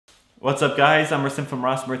What's up guys, I'm Rasim from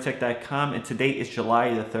rossmertech.com and today is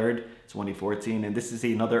July the 3rd, 2014 and this is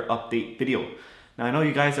another update video. Now I know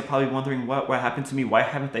you guys are probably wondering what happened to me, why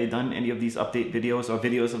haven't I done any of these update videos or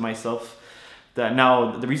videos of myself.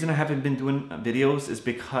 Now the reason I haven't been doing videos is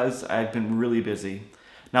because I've been really busy.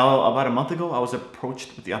 Now about a month ago I was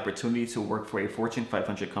approached with the opportunity to work for a Fortune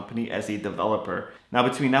 500 company as a developer. Now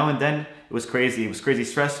between now and then it was crazy. It was crazy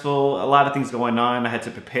stressful, a lot of things going on. I had to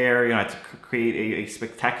prepare, I had to create a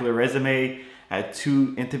spectacular resume. I had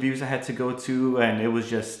 2 interviews I had to go to and it was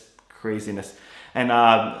just craziness. And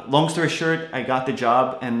long story short, I got the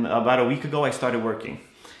job and about a week ago I started working.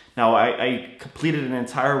 Now I completed an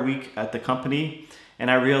entire week at the company and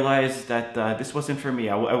I realized that this wasn't for me.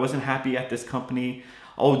 I wasn't happy at this company.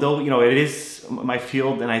 Although, it is my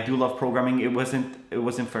field and I do love programming, it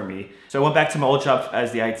wasn't for me. So I went back to my old job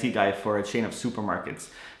as the IT guy for a chain of supermarkets.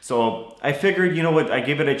 So I figured, I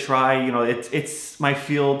gave it a try. It's my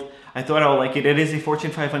field. I thought I would like it. It is a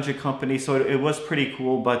Fortune 500 company, so it was pretty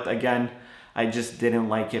cool. But again, I just didn't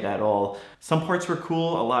like it at all. Some parts were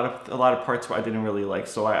cool. A lot of parts I didn't really like.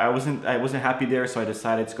 So I wasn't happy there. So I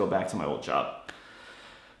decided to go back to my old job.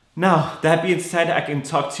 Now, that being said, I can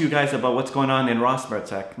talk to you guys about what's going on in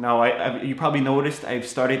rossmertech. Now, you probably noticed I've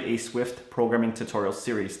started a Swift programming tutorial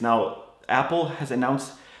series. Now, Apple has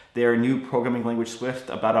announced their new programming language Swift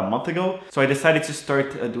about a month ago. So I decided to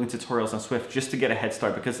start doing tutorials on Swift just to get a head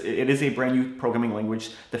start because it is a brand new programming language.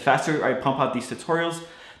 The faster I pump out these tutorials,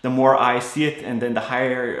 the more I see it and then the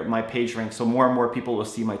higher my page ranks. So more and more people will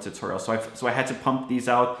see my tutorials. So I had to pump these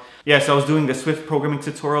out. Yeah, so I was doing the Swift programming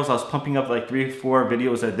tutorials. I was pumping up like 3 or 4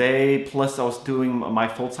 videos a day. Plus I was doing my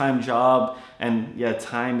full-time job. And yeah,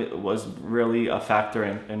 time was really a factor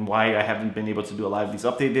in why I haven't been able to do a lot of these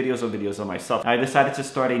update videos or videos of myself. I decided to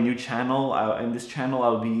start a new channel. In this channel,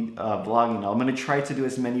 I'll be vlogging. I'm gonna try to do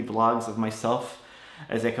as many vlogs of myself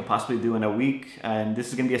as I could possibly do in a week, and this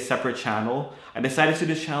is gonna be a separate channel. I decided to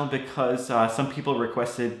do this channel because some people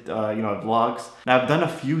requested vlogs. Now I've done a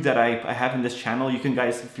few that I have in this channel. You can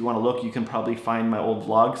guys, if you want to look, you can probably find my old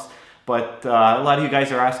vlogs. But a lot of you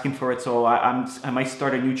guys are asking for it, so I might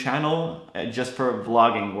start a new channel just for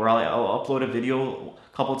vlogging, where I'll upload a video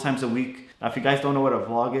a couple times a week. Now if you guys don't know what a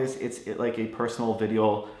vlog is, it's like a personal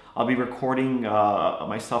video. I'll be recording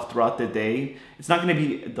myself throughout the day. It's not going to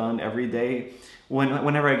be done every day.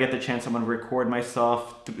 Whenever I get the chance, I'm going to record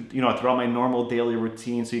myself, throughout my normal daily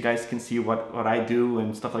routine, so you guys can see what I do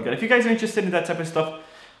and stuff like that. If you guys are interested in that type of stuff,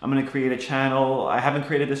 I'm going to create a channel. I haven't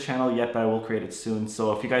created this channel yet, but I will create it soon.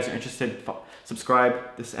 So if you guys are interested,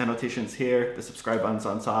 subscribe. This annotation is here. The subscribe button's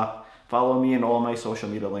on top. Follow me in all my social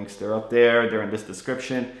media links. They're up there, they're in this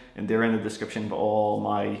description, and they're in the description of all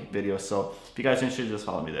my videos. So if you guys are interested, just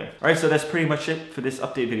follow me there. All right, so that's pretty much it for this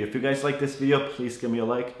update video. If you guys like this video, please give me a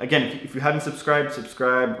like. Again, if you haven't subscribed,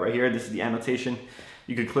 subscribe right here. This is the annotation.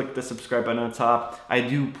 You can click the subscribe button on top. I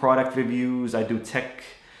do product reviews, I do tech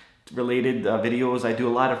related videos. I do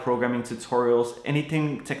a lot of programming tutorials.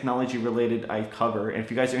 Anything technology related I cover. And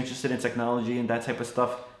if you guys are interested in technology and that type of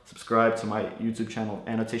stuff, subscribe to my YouTube channel.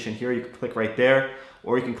 Annotation here, you can click right there,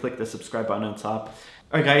 or you can click the subscribe button on top.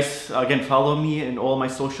 Alright guys, again, follow me in all my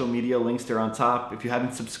social media links. They're on top. If you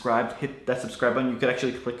haven't subscribed, hit that subscribe button. You could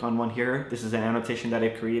actually click on one here. This is an annotation that I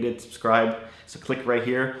created, subscribe. So click right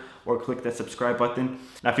here or click that subscribe button.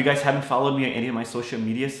 Now if you guys haven't followed me on any of my social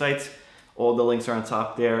media sites, all the links are on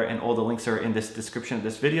top there and all the links are in this description of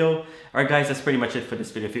this video. Alright guys, that's pretty much it for this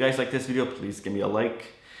video. If you guys like this video, please give me a like.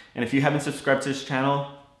 And if you haven't subscribed to this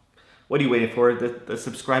channel, what are you waiting for? The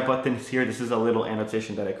subscribe button is here. This is a little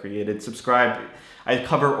annotation that I created. Subscribe. I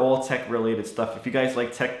cover all tech related stuff. If you guys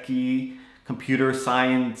like techy, computer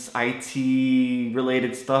science, IT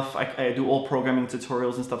related stuff, I do all programming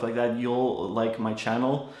tutorials and stuff like that. You'll like my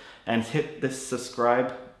channel. And hit this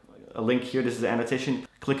subscribe link here. This is the annotation.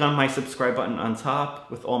 Click on my subscribe button on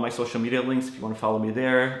top with all my social media links. If you want to follow me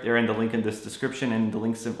there, they're in the link in this description and the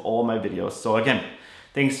links of all my videos. So again,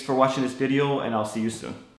 thanks for watching this video and I'll see you soon.